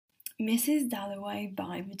Mrs Dalloway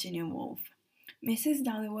by Virginia Woolf. Mrs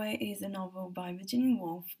Dalloway is a novel by Virginia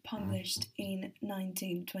Woolf published in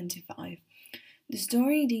 1925. The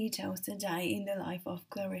story details a day in the life of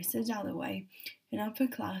Clarissa Dalloway, an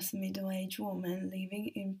upper-class middle-aged woman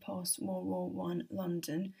living in post-World War I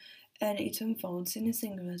London, and it unfolds in a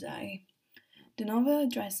single day. The novel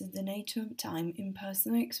addresses the nature of time in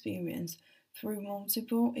personal experience through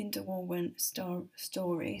multiple interwoven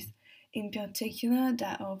stories, in particular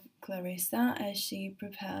that of Clarissa as she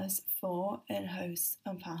prepares for and hosts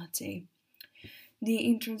a party. The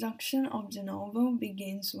introduction of the novel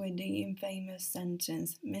begins with the infamous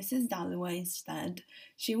sentence, "Mrs Dalloway said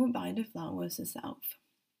she would buy the flowers herself."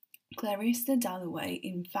 Clarissa Dalloway,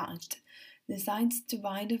 in fact, decides to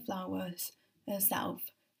buy the flowers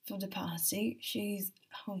herself for the party she's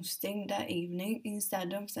hosting that evening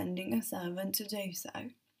instead of sending a servant to do so.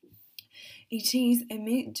 It is a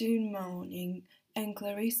mid-June morning, and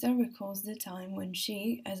Clarissa recalls the time when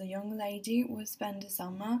she, as a young lady, would spend the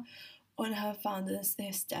summer on her father's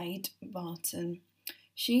estate, Barton.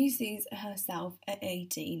 She sees herself at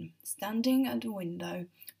 18, standing at the window,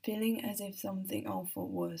 feeling as if something awful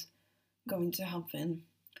was going to happen.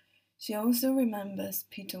 She also remembers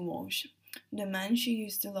Peter Walsh, the man she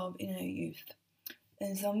used to love in her youth,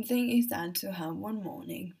 and something is said to her one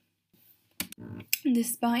morning.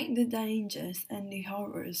 Despite the dangers and the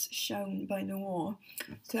horrors shown by the war,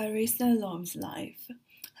 Clarissa loves life.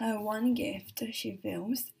 Her one gift, she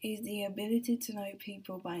feels, is the ability to know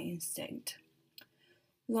people by instinct.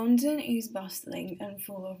 London is bustling and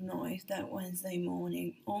full of noise that Wednesday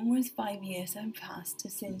morning. Almost 5 years have passed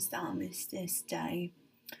since the armistice day.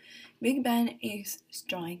 Big Ben is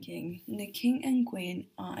striking. The King and Queen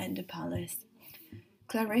are at the palace.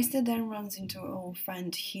 Clarissa then runs into her old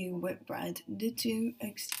friend Hugh Whitbread. The two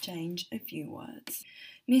exchange a few words.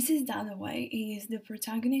 Mrs Dalloway is the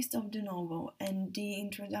protagonist of the novel, and the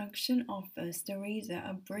introduction offers the reader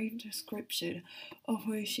a brief description of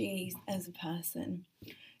who she is as a person.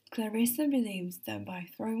 Clarissa believes that by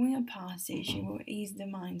throwing a party she will ease the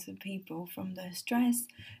minds of people from their stress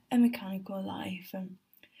and mechanical life.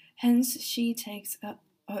 Hence, she takes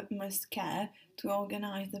utmost care to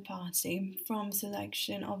organize the party, from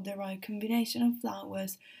selection of the right combination of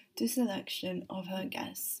flowers to selection of her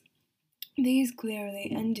guests. This clearly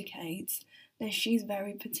indicates that she's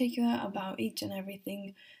very particular about each and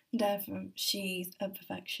everything, therefore she's a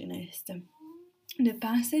perfectionist. The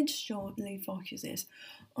passage shortly focuses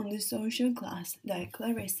on the social class that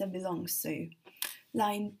Clarissa belongs to.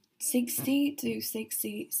 Line 60 to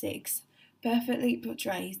 66 perfectly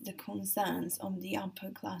portrays the concerns of the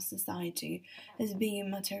upper-class society as being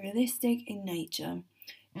materialistic in nature.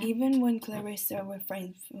 Even when Clarissa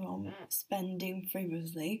refrains from spending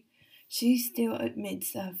frivolously, she still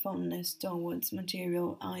admits her fondness towards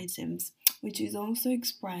material items, which is also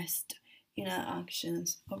expressed in her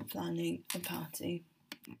actions of planning a party.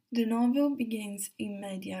 The novel begins in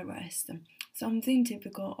media res, something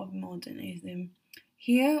typical of modernism.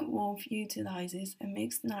 Here, Woolf utilizes a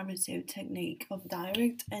mixed narrative technique of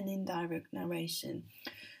direct and indirect narration,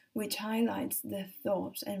 which highlights the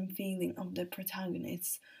thought and feeling of the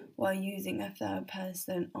protagonists while using a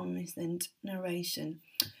third-person omniscient narration,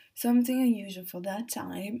 something unusual for that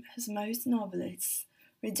time, as most novelists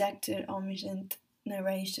rejected omniscient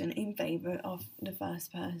narration in favor of the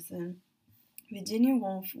first person. Virginia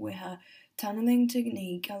Woolf, with her tunneling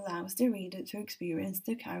technique, allows the reader to experience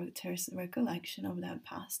the characters' recollection of their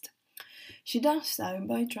past. She does so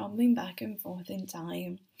by travelling back and forth in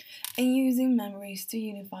time and using memories to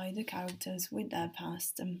unify the characters with their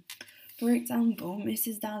past. For example,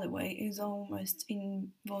 Mrs Dalloway is almost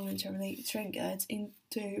involuntarily triggered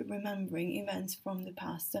into remembering events from the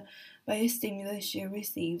past by a stimulus she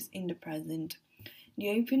receives in the present. The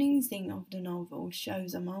opening scene of the novel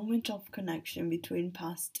shows a moment of connection between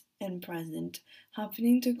past and present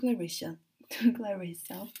happening to Clarissa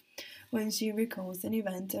when she recalls an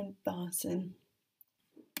event at Barton.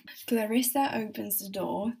 Clarissa opens the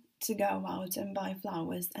door to go out and buy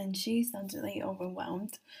flowers, and she is suddenly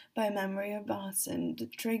overwhelmed by a memory of Barton,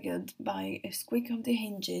 triggered by a squeak of the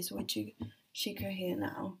hinges which she could hear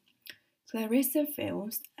now. Clarissa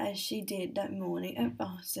feels as she did that morning at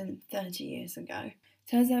Barton 30 years ago,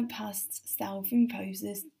 as her past self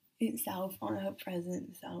imposes itself on her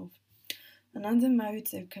present self. Another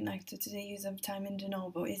motive connected to the use of time in the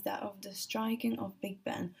novel is that of the striking of Big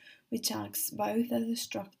Ben, which acts both as a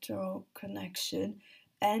structural connection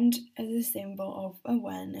and as a symbol of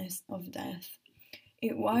awareness of death.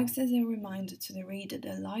 It works as a reminder to the reader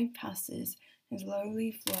that life passes and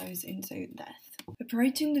slowly flows into death.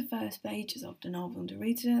 Approaching the first pages of the novel, the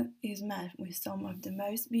reader is met with some of the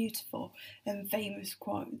most beautiful and famous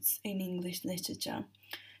quotes in English literature.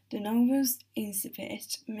 The novel's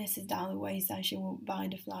incipit, Mrs Dalloway says she will buy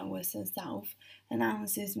the flowers herself,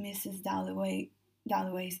 announces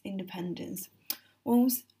Dalloway's independence.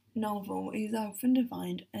 Wall's novel is often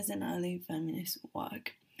defined as an early feminist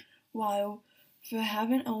work, while for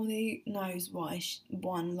heaven only knows why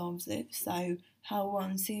one loves it so, how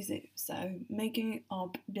one sees it so, making it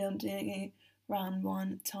up, building it round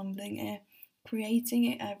one, tumbling it, creating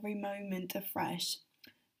it every moment afresh.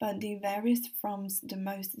 But the various from the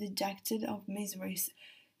most dejected of miseries,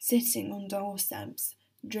 sitting on doorsteps,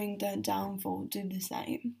 drink their downfall do the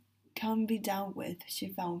same. Can be dealt with, she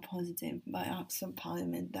felt positive, by Acts of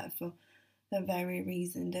Parliament that for the very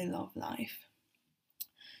reason they love life.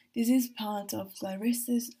 This is part of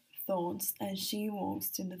Clarissa's thoughts as she walks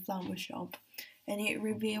to the flower shop, and it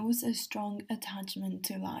reveals a strong attachment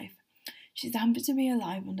to life. She's happy to be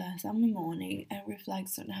alive on that summer morning and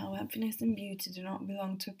reflects on how happiness and beauty do not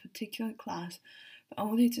belong to a particular class, but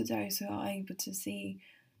only to those who are able to see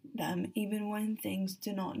them even when things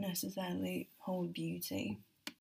do not necessarily hold beauty.